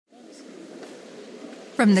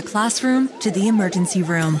From the classroom to the emergency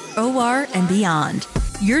room, OR, and beyond,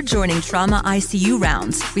 you're joining Trauma ICU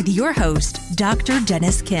Rounds with your host, Dr.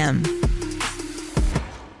 Dennis Kim. I'd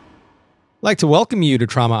like to welcome you to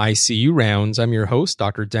Trauma ICU Rounds. I'm your host,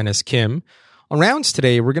 Dr. Dennis Kim. On Rounds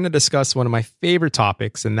today, we're going to discuss one of my favorite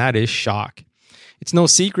topics, and that is shock. It's no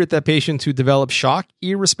secret that patients who develop shock,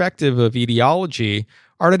 irrespective of etiology,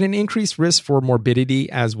 are at an increased risk for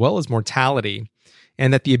morbidity as well as mortality,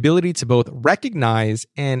 and that the ability to both recognize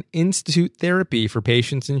and institute therapy for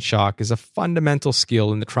patients in shock is a fundamental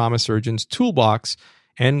skill in the trauma surgeon's toolbox,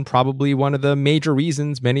 and probably one of the major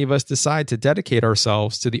reasons many of us decide to dedicate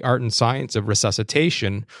ourselves to the art and science of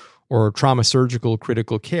resuscitation or trauma surgical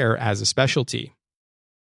critical care as a specialty.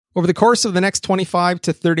 Over the course of the next 25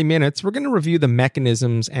 to 30 minutes, we're going to review the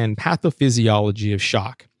mechanisms and pathophysiology of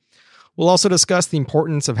shock. We'll also discuss the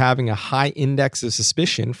importance of having a high index of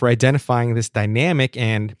suspicion for identifying this dynamic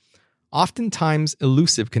and oftentimes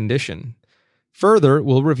elusive condition. Further,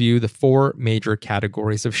 we'll review the four major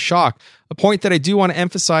categories of shock. A point that I do want to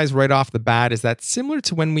emphasize right off the bat is that similar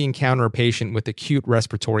to when we encounter a patient with acute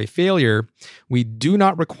respiratory failure, we do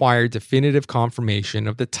not require definitive confirmation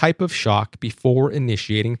of the type of shock before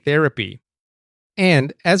initiating therapy.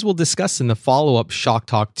 And as we'll discuss in the follow-up Shock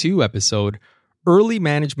Talk 2 episode, early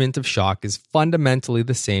management of shock is fundamentally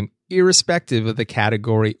the same irrespective of the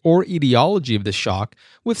category or etiology of the shock,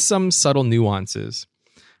 with some subtle nuances.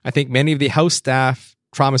 I think many of the house staff,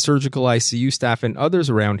 trauma surgical ICU staff, and others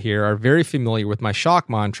around here are very familiar with my shock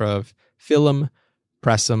mantra of fill 'em,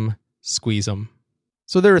 press 'em, squeeze 'em.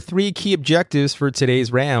 So there are three key objectives for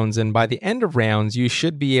today's rounds, and by the end of rounds, you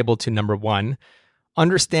should be able to, number one,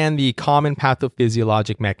 understand the common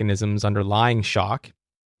pathophysiologic mechanisms underlying shock.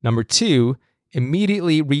 Number two,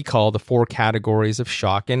 immediately recall the four categories of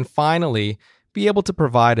shock. And finally, be able to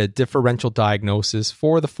provide a differential diagnosis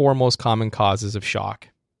for the four most common causes of shock.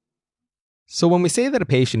 So when we say that a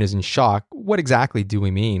patient is in shock, what exactly do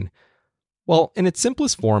we mean? Well, in its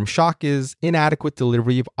simplest form, shock is inadequate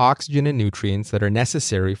delivery of oxygen and nutrients that are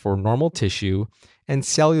necessary for normal tissue and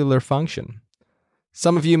cellular function.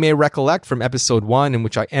 Some of you may recollect from episode 1, in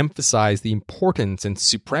which I emphasized the importance and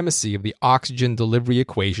supremacy of the oxygen delivery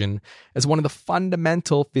equation as one of the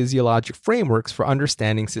fundamental physiologic frameworks for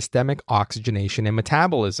understanding systemic oxygenation and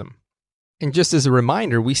metabolism. And just as a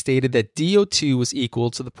reminder, we stated that DO2 was equal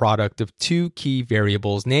to the product of two key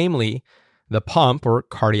variables, namely the pump or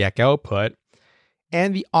cardiac output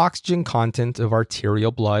and the oxygen content of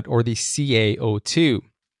arterial blood or the CaO2.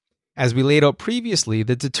 As we laid out previously,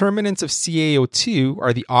 the determinants of CaO2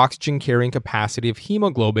 are the oxygen carrying capacity of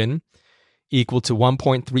hemoglobin equal to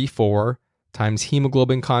 1.34 times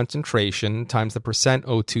hemoglobin concentration times the percent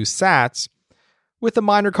O2 sats, with a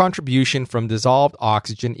minor contribution from dissolved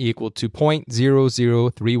oxygen equal to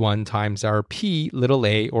 0.0031 times our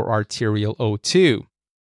P(a) or arterial O2.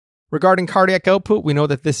 Regarding cardiac output, we know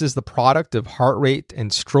that this is the product of heart rate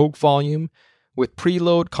and stroke volume, with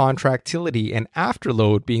preload contractility and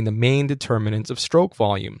afterload being the main determinants of stroke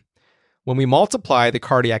volume. When we multiply the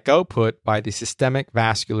cardiac output by the systemic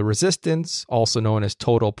vascular resistance, also known as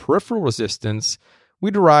total peripheral resistance,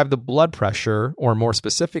 we derive the blood pressure, or more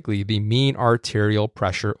specifically, the mean arterial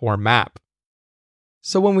pressure, or MAP.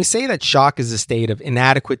 So when we say that shock is a state of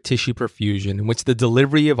inadequate tissue perfusion in which the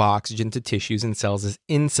delivery of oxygen to tissues and cells is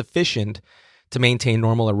insufficient to maintain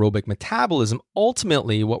normal aerobic metabolism,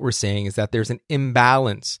 ultimately what we're saying is that there's an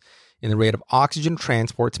imbalance in the rate of oxygen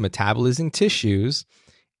transport to metabolizing tissues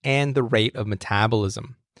and the rate of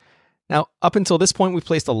metabolism. Now, up until this point, we've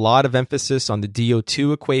placed a lot of emphasis on the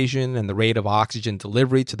DO2 equation and the rate of oxygen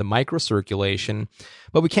delivery to the microcirculation,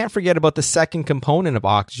 but we can't forget about the second component of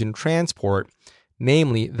oxygen transport,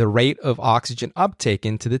 namely the rate of oxygen uptake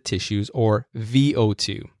into the tissues, or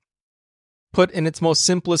VO2. Put in its most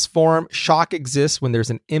simplest form, shock exists when there's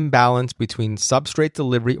an imbalance between substrate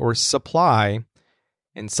delivery or supply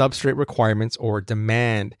and substrate requirements or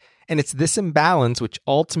demand. And it's this imbalance which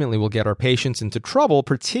ultimately will get our patients into trouble,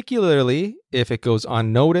 particularly if it goes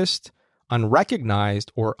unnoticed,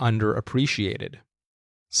 unrecognized, or underappreciated.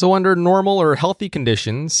 So under normal or healthy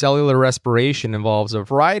conditions, cellular respiration involves a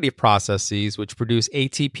variety of processes which produce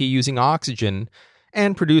ATP using oxygen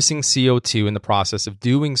and producing CO2 in the process of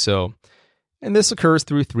doing so. And this occurs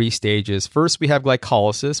through three stages. First, we have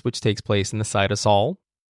glycolysis, which takes place in the cytosol,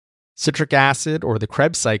 citric acid, or the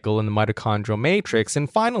Krebs cycle in the mitochondrial matrix, and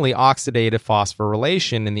finally, oxidative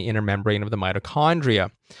phosphorylation in the inner membrane of the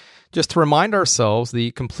mitochondria. Just to remind ourselves,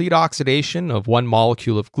 the complete oxidation of one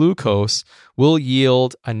molecule of glucose will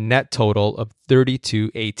yield a net total of 32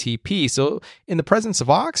 ATP. So in the presence of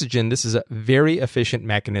oxygen, this is a very efficient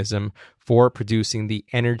mechanism for producing the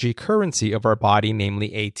energy currency of our body, namely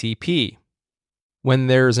ATP. When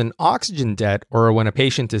there's an oxygen debt or when a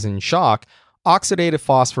patient is in shock, oxidative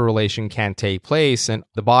phosphorylation can take place and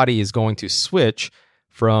the body is going to switch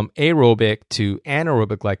from aerobic to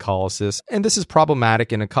anaerobic glycolysis. And this is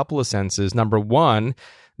problematic in a couple of senses. Number one,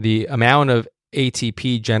 the amount of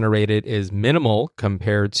ATP generated is minimal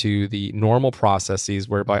compared to the normal processes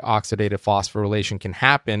whereby oxidative phosphorylation can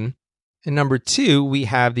happen. And number two, we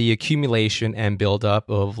have the accumulation and buildup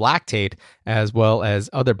of lactate as well as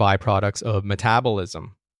other byproducts of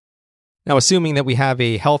metabolism. Now, assuming that we have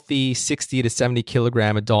a healthy 60 to 70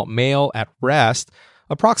 kilogram adult male at rest,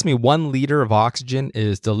 approximately 1 liter of oxygen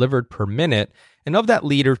is delivered per minute, and of that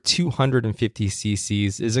liter, 250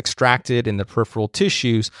 cc's is extracted in the peripheral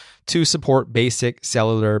tissues to support basic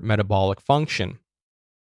cellular metabolic function.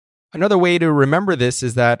 Another way to remember this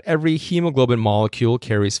is that every hemoglobin molecule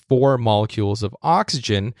carries 4 molecules of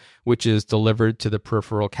oxygen, which is delivered to the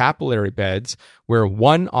peripheral capillary beds, where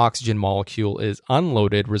 1 oxygen molecule is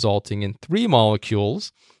unloaded, resulting in 3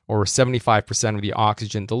 molecules, or 75% of the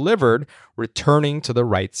oxygen delivered, returning to the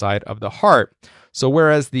right side of the heart. So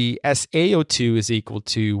whereas the SaO2 is equal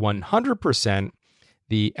to 100%,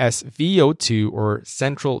 the SVO2, or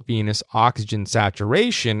central venous oxygen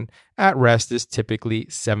saturation, at rest is typically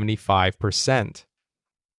 75%.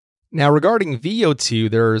 Now, regarding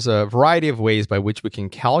VO2, there's a variety of ways by which we can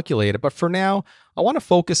calculate it, but for now, I want to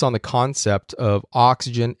focus on the concept of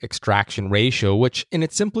oxygen extraction ratio, which in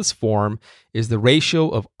its simplest form is the ratio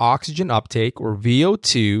of oxygen uptake, or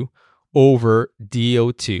VO2, over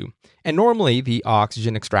DO2. And normally, the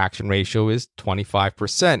oxygen extraction ratio is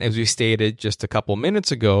 25%. As we stated just a couple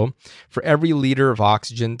minutes ago, for every liter of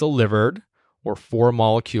oxygen delivered, or 4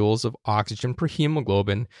 molecules of oxygen per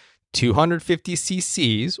hemoglobin, 250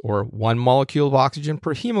 cc's, or 1 molecule of oxygen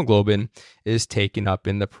per hemoglobin, is taken up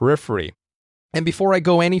in the periphery. And before I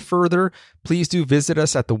go any further, please do visit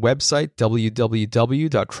us at the website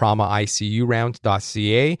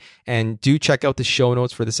www.traumaicurounds.ca and do check out the show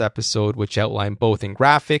notes for this episode, which outline both in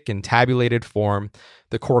graphic and tabulated form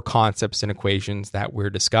the core concepts and equations that we're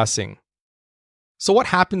discussing. So what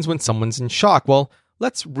happens when someone's in shock? Well,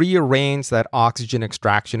 let's rearrange that oxygen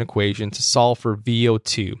extraction equation to solve for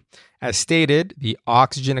VO2. As stated, the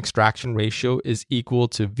oxygen extraction ratio is equal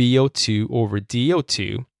to VO2 over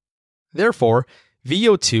DO2. Therefore,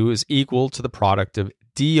 VO2 is equal to the product of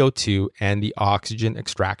DO2 and the oxygen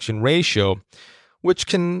extraction ratio, which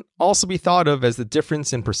can also be thought of as the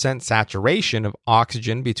difference in percent saturation of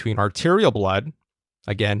oxygen between arterial blood,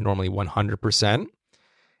 again, normally 100%,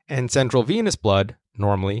 and central venous blood,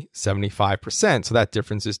 normally 75%. So that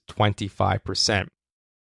difference is 25%.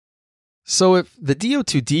 So if the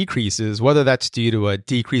DO2 decreases, whether that's due to a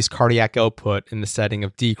decreased cardiac output in the setting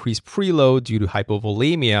of decreased preload due to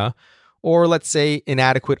hypovolemia, or let's say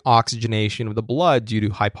inadequate oxygenation of the blood due to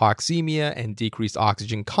hypoxemia and decreased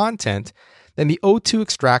oxygen content, then the O2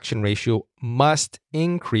 extraction ratio must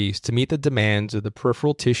increase to meet the demands of the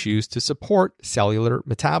peripheral tissues to support cellular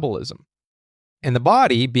metabolism. And the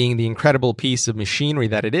body, being the incredible piece of machinery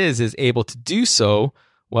that it is able to do so,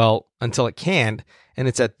 well, until it can't, and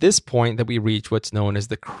it's at this point that we reach what's known as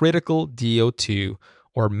the critical DO2,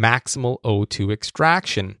 or maximal O2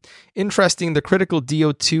 extraction. Interesting, the critical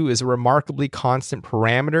DO2 is a remarkably constant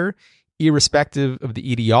parameter, irrespective of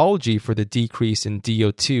the etiology for the decrease in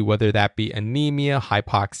DO2, whether that be anemia,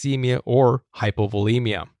 hypoxemia, or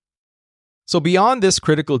hypovolemia. So beyond this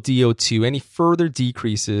critical DO2, any further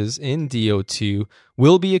decreases in DO2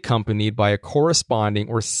 will be accompanied by a corresponding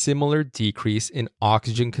or similar decrease in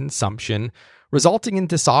oxygen consumption, resulting in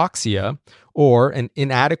dysoxia or an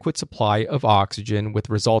inadequate supply of oxygen with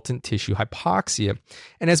resultant tissue hypoxia.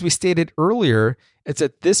 And as we stated earlier, it's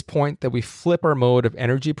at this point that we flip our mode of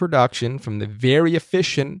energy production from the very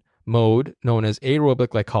efficient mode known as aerobic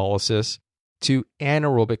glycolysis to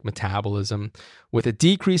anaerobic metabolism, with a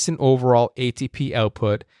decrease in overall ATP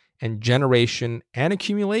output and generation and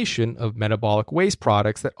accumulation of metabolic waste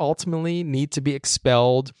products that ultimately need to be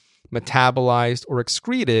expelled, metabolized, or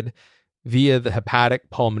excreted via the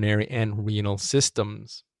hepatic, pulmonary, and renal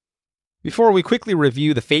systems. Before we quickly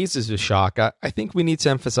review the phases of shock, I think we need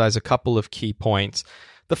to emphasize a couple of key points.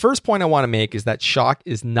 The first point I want to make is that shock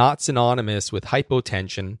is not synonymous with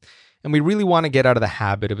hypotension, and we really want to get out of the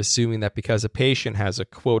habit of assuming that because a patient has a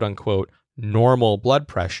quote-unquote normal blood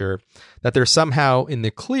pressure, that they're somehow in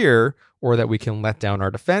the clear or that we can let down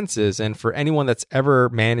our defenses. And for anyone that's ever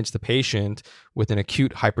managed a patient with an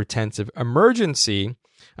acute hypertensive emergency,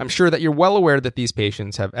 I'm sure that you're well aware that these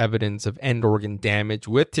patients have evidence of end organ damage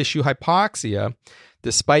with tissue hypoxia,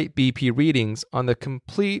 despite BP readings on the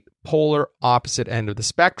complete polar opposite end of the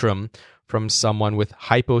spectrum from someone with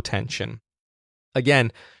hypotension.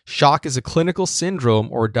 Again, shock is a clinical syndrome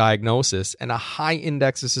or diagnosis and a high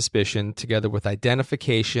index of suspicion together with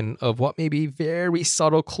identification of what may be very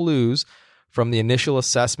subtle clues from the initial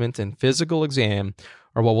assessment and physical exam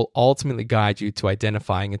are what will ultimately guide you to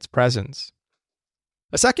identifying its presence.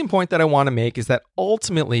 A second point that I want to make is that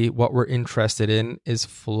ultimately what we're interested in is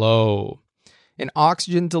flow. An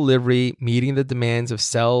oxygen delivery meeting the demands of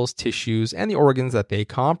cells, tissues, and the organs that they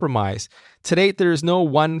compromise. To date, there is no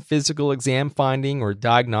one physical exam finding or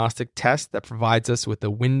diagnostic test that provides us with a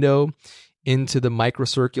window into the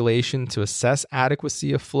microcirculation to assess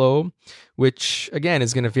adequacy of flow, which again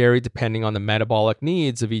is going to vary depending on the metabolic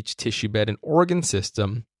needs of each tissue bed and organ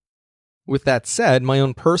system. With that said, my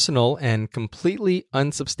own personal and completely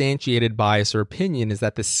unsubstantiated bias or opinion is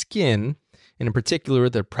that the skin, and in particular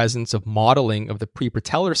the presence of modeling of the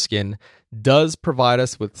prepatellar skin, does provide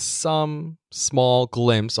us with some small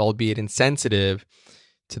glimpse, albeit insensitive,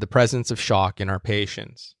 to the presence of shock in our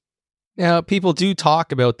patients. Now, people do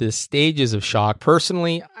talk about the stages of shock.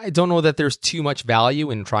 Personally, I don't know that there's too much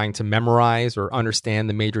value in trying to memorize or understand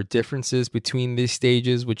the major differences between these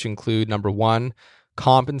stages, which include number 1,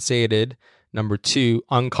 compensated, number 2,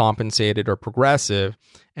 uncompensated or progressive,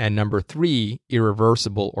 and number 3,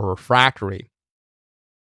 irreversible or refractory.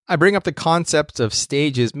 I bring up the concept of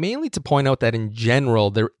stages mainly to point out that in general,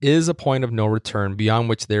 there is a point of no return beyond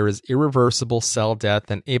which there is irreversible cell death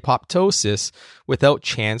and apoptosis without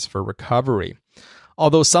chance for recovery.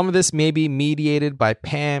 Although some of this may be mediated by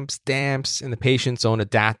PAMPs, DAMPs, and the patient's own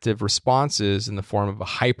adaptive responses in the form of a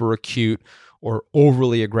hyperacute or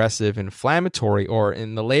overly aggressive inflammatory, or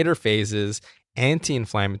in the later phases,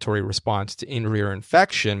 anti-inflammatory response to injury or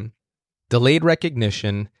infection, delayed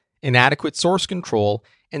recognition, inadequate source control,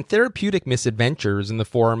 and therapeutic misadventures in the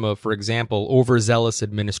form of, for example, overzealous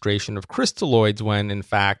administration of crystalloids when, in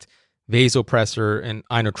fact, vasopressor and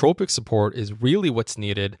inotropic support is really what's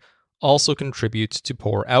needed, also contributes to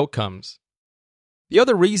poor outcomes. The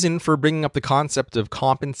other reason for bringing up the concept of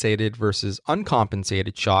compensated versus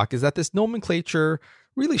uncompensated shock is that this nomenclature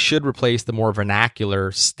really should replace the more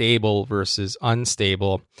vernacular stable versus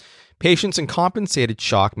unstable. Patients in compensated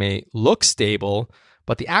shock may look stable,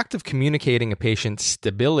 but the act of communicating a patient's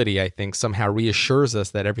stability, I think, somehow reassures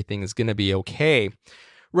us that everything is going to be okay.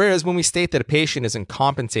 Whereas when we state that a patient is in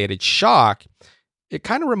compensated shock, it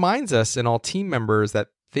kind of reminds us and all team members that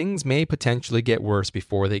things may potentially get worse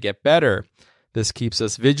before they get better. This keeps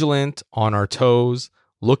us vigilant, on our toes,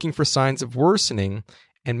 looking for signs of worsening,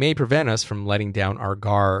 and may prevent us from letting down our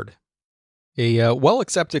guard. A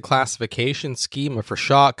well-accepted classification schema for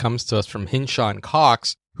shock comes to us from Hinshaw and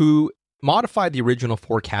Cox, who modified the original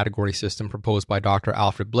 4-category system proposed by Dr.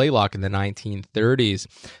 Alfred Blalock in the 1930s.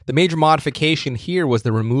 The major modification here was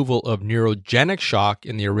the removal of neurogenic shock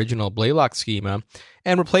in the original Blalock schema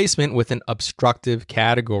and replacement with an obstructive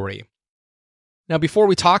category. Now, before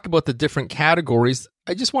we talk about the different categories,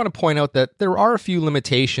 I just want to point out that there are a few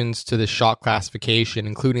limitations to this shock classification,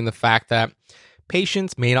 including the fact that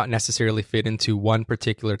patients may not necessarily fit into one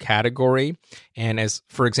particular category, and as,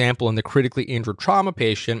 for example, in the critically injured trauma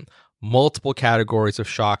patient, multiple categories of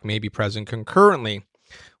shock may be present concurrently.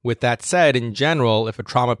 With that said, in general, if a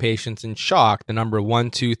trauma patient's in shock, the number 1,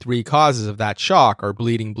 2, 3 causes of that shock are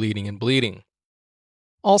bleeding, bleeding, and bleeding.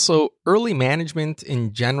 Also, early management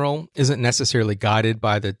in general isn't necessarily guided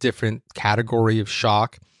by the different category of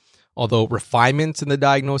shock, although refinements in the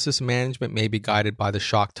diagnosis and management may be guided by the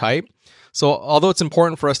shock type. So, although it's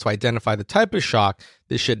important for us to identify the type of shock,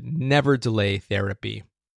 this should never delay therapy.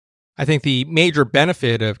 I think the major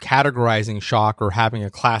benefit of categorizing shock or having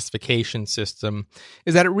a classification system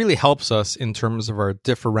is that it really helps us in terms of our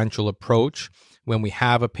differential approach when we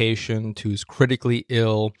have a patient who's critically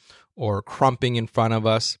ill or crumping in front of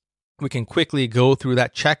us. We can quickly go through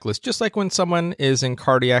that checklist, just like when someone is in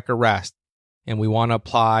cardiac arrest and we want to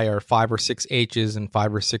apply our 5 or 6 H's and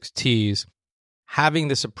 5 or 6 T's. Having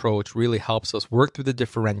this approach really helps us work through the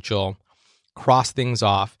differential, cross things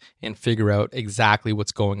off, and figure out exactly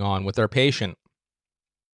what's going on with our patient.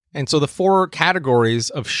 And so the 4 categories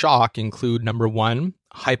of shock include number 1,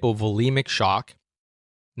 hypovolemic shock,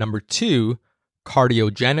 number 2,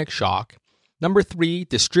 cardiogenic shock, number 3,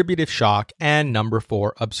 distributive shock, and number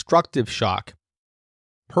 4, obstructive shock.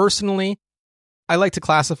 Personally, I like to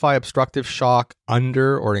classify obstructive shock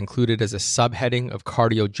under or included as a subheading of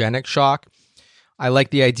cardiogenic shock. I like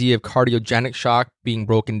the idea of cardiogenic shock being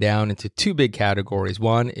broken down into two big categories.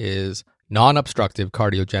 One is non-obstructive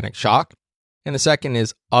cardiogenic shock, and the second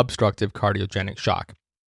is obstructive cardiogenic shock.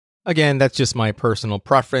 Again, that's just my personal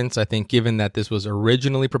preference. I think given that this was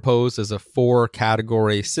originally proposed as a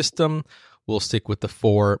 4-category system, we'll stick with the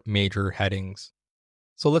 4 major headings.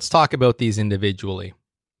 So let's talk about these individually.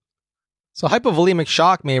 So hypovolemic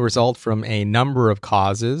shock may result from a number of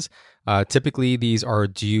causes. Typically, these are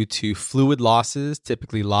due to fluid losses,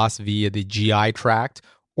 typically lost via the GI tract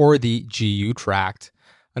or the GU tract.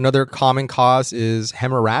 Another common cause is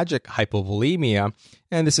hemorrhagic hypovolemia,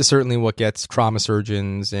 and this is certainly what gets trauma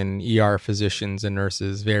surgeons and ER physicians and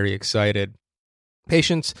nurses very excited.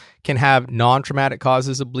 Patients can have non-traumatic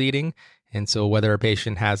causes of bleeding, and so whether a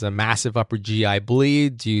patient has a massive upper GI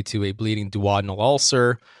bleed due to a bleeding duodenal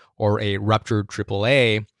ulcer or a ruptured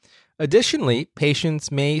AAA. Additionally, patients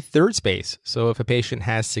may third space. So if a patient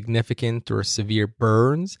has significant or severe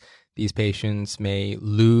burns, these patients may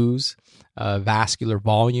lose vascular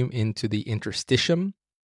volume into the interstitium.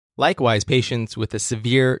 Likewise, patients with a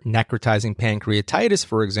severe necrotizing pancreatitis,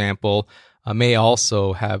 for example, may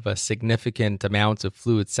also have a significant amount of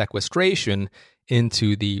fluid sequestration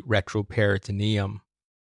into the retroperitoneum.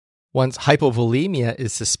 Once hypovolemia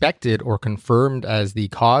is suspected or confirmed as the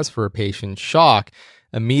cause for a patient's shock,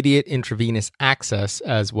 immediate intravenous access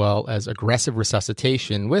as well as aggressive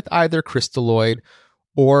resuscitation with either crystalloid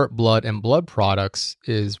or blood and blood products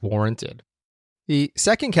is warranted. The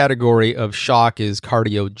second category of shock is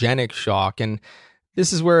cardiogenic shock, and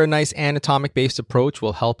this is where a nice anatomic-based approach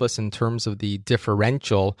will help us in terms of the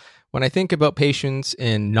differential. When I think about patients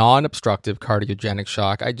in non-obstructive cardiogenic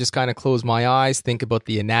shock, I just kind of close my eyes, think about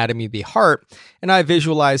the anatomy of the heart, and I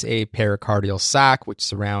visualize a pericardial sac which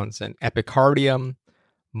surrounds an epicardium,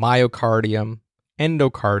 myocardium,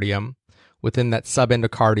 endocardium. Within that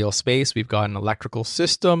subendocardial space, we've got an electrical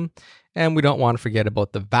system, and we don't want to forget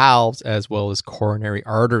about the valves as well as coronary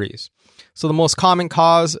arteries. So the most common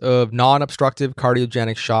cause of non-obstructive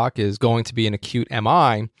cardiogenic shock is going to be an acute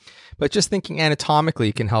MI, but just thinking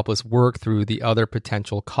anatomically can help us work through the other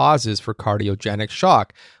potential causes for cardiogenic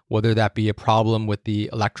shock, whether that be a problem with the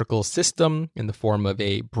electrical system in the form of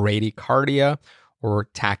a bradycardia or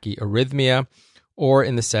tachyarrhythmia, or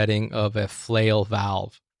in the setting of a flail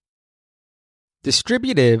valve.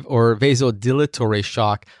 Distributive or vasodilatory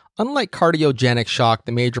shock. Unlike cardiogenic shock,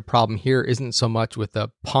 the major problem here isn't so much with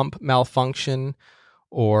a pump malfunction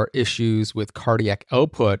or issues with cardiac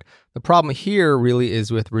output. The problem here really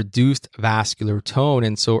is with reduced vascular tone.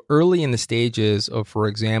 And so early in the stages of, for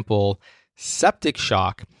example, septic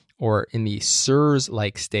shock or in the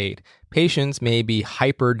SIRS-like state, patients may be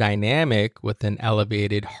hyperdynamic with an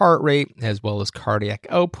elevated heart rate as well as cardiac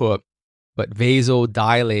output, but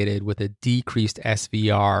vasodilated with a decreased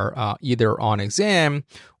SVR either on exam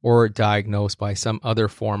or diagnosed by some other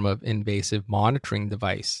form of invasive monitoring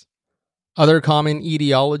device. Other common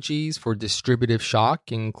etiologies for distributive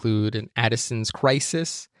shock include an Addison's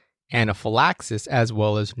crisis, anaphylaxis, as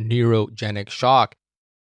well as neurogenic shock.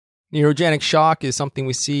 Neurogenic shock is something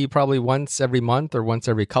we see probably once every month or once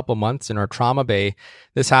every couple months in our trauma bay.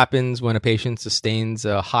 This happens when a patient sustains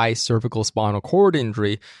a high cervical spinal cord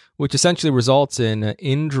injury, which essentially results in an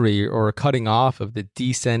injury or a cutting off of the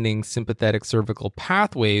descending sympathetic cervical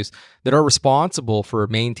pathways that are responsible for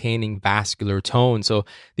maintaining vascular tone. So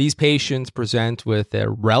these patients present with a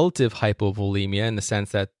relative hypovolemia in the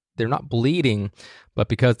sense that they're not bleeding, but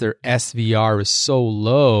because their SVR is so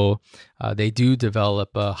low, they do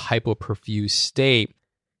develop a hypoperfused state.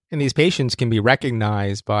 And these patients can be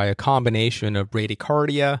recognized by a combination of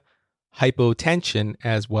bradycardia, hypotension,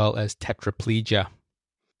 as well as tetraplegia.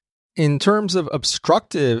 In terms of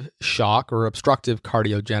obstructive shock or obstructive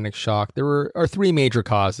cardiogenic shock, there are 3 major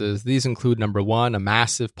causes. These include, number 1, a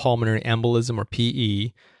massive pulmonary embolism or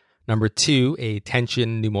PE, number 2, a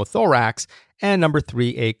tension pneumothorax, and number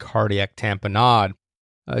 3, a cardiac tamponade.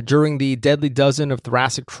 During the Deadly Dozen of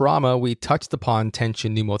thoracic trauma, we touched upon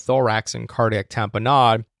tension pneumothorax and cardiac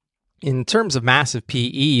tamponade. In terms of massive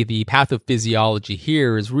PE, the pathophysiology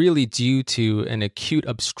here is really due to an acute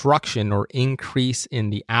obstruction or increase in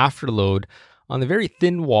the afterload on the very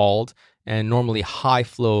thin-walled and normally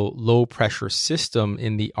high-flow, low-pressure system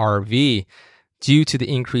in the RV. Due to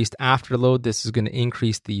the increased afterload, this is going to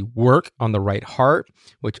increase the work on the right heart,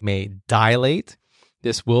 which may dilate.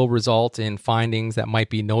 This will result in findings that might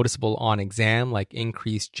be noticeable on exam, like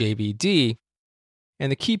increased JVD.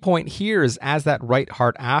 And the key point here is as that right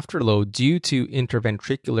heart afterload, due to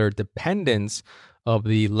interventricular dependence of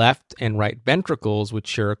the left and right ventricles, which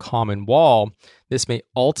share a common wall, this may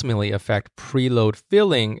ultimately affect preload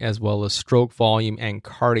filling as well as stroke volume and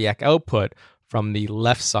cardiac output from the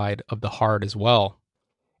left side of the heart as well.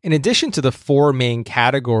 In addition to the four main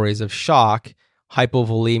categories of shock,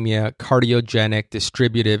 hypovolemia, cardiogenic,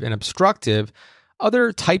 distributive, and obstructive,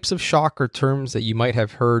 other types of shock or terms that you might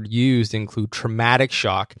have heard used include traumatic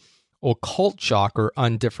shock, occult shock, or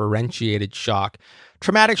undifferentiated shock.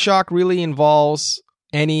 Traumatic shock really involves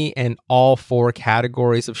any and all four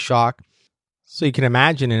categories of shock. So you can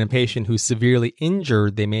imagine in a patient who's severely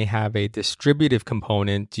injured, they may have a distributive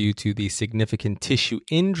component due to the significant tissue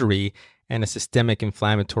injury and a systemic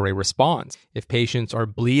inflammatory response. If patients are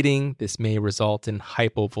bleeding, this may result in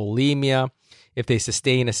hypovolemia. If they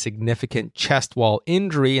sustain a significant chest wall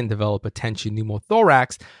injury and develop a tension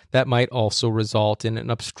pneumothorax, that might also result in an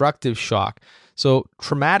obstructive shock. So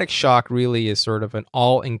traumatic shock really is sort of an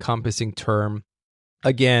all-encompassing term.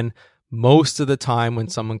 Again, most of the time when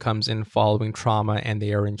someone comes in following trauma and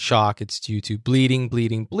they are in shock, it's due to bleeding,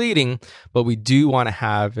 but we do want to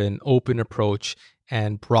have an open approach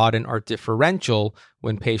and broaden our differential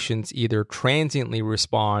when patients either transiently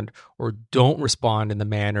respond or don't respond in the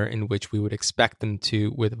manner in which we would expect them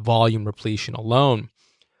to with volume repletion alone.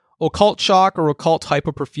 Occult shock or occult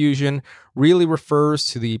hypoperfusion really refers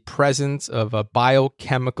to the presence of a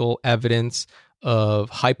biochemical evidence of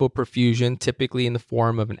hypoperfusion, typically in the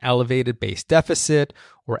form of an elevated base deficit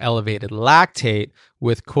or elevated lactate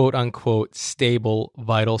with quote-unquote stable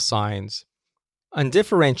vital signs.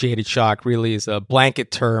 Undifferentiated shock really is a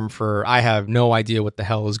blanket term for I have no idea what the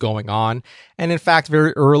hell is going on. And in fact,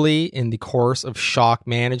 very early in the course of shock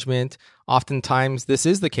management, oftentimes this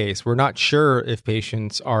is the case. We're not sure if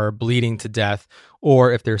patients are bleeding to death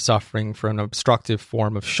or if they're suffering from an obstructive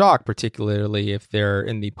form of shock, particularly if they're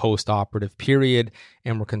in the post-operative period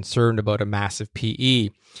and we're concerned about a massive PE.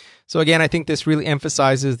 So again, I think this really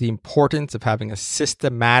emphasizes the importance of having a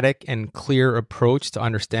systematic and clear approach to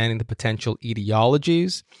understanding the potential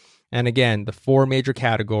etiologies. And again, the four major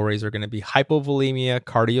categories are going to be hypovolemia,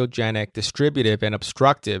 cardiogenic, distributive, and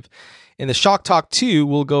obstructive. In the Shock Talk 2,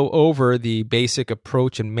 we'll go over the basic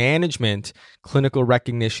approach and management, clinical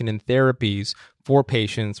recognition, and therapies for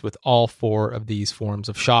patients with all four of these forms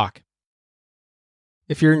of shock.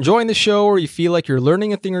 If you're enjoying the show or you feel like you're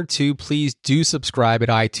learning a thing or two, please do subscribe at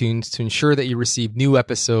iTunes to ensure that you receive new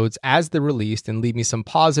episodes as they're released and leave me some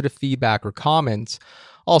positive feedback or comments.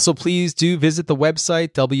 Also, please do visit the website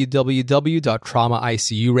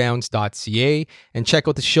www.traumaicurounds.ca and check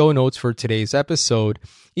out the show notes for today's episode.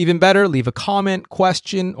 Even better, leave a comment,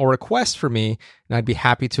 question, or request for me, and I'd be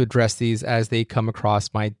happy to address these as they come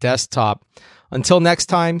across my desktop. Until next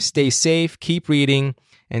time, stay safe, keep reading,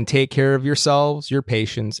 and take care of yourselves, your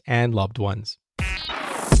patients, and loved ones.